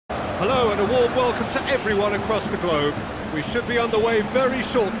Hello and a warm welcome to everyone across the globe. We should be underway very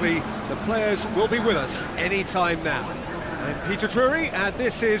shortly. The players will be with us any time now. I'm Peter Drury and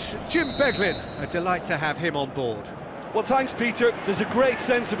this is Jim Beglin. A delight to have him on board. Well, thanks, Peter. There's a great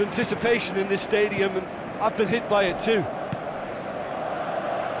sense of anticipation in this stadium, and I've been hit by it too.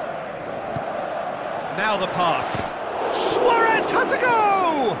 Now the pass. Suarez has a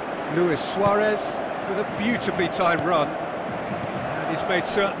go! Luis Suarez with a beautifully timed run. And he's made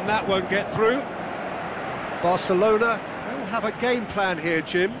certain that won't get through. Barcelona will have a game plan here,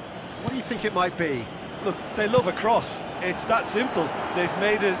 Jim. What do you think it might be? Look, they love a cross. It's that simple. They've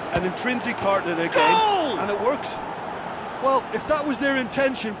made it an intrinsic part of their Goal! game, and it works. Well, if that was their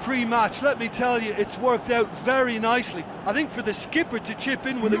intention pre-match, let me tell you, it's worked out very nicely. I think for the skipper to chip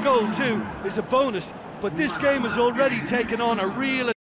in with a goal too is a bonus, but this game has already taken on a real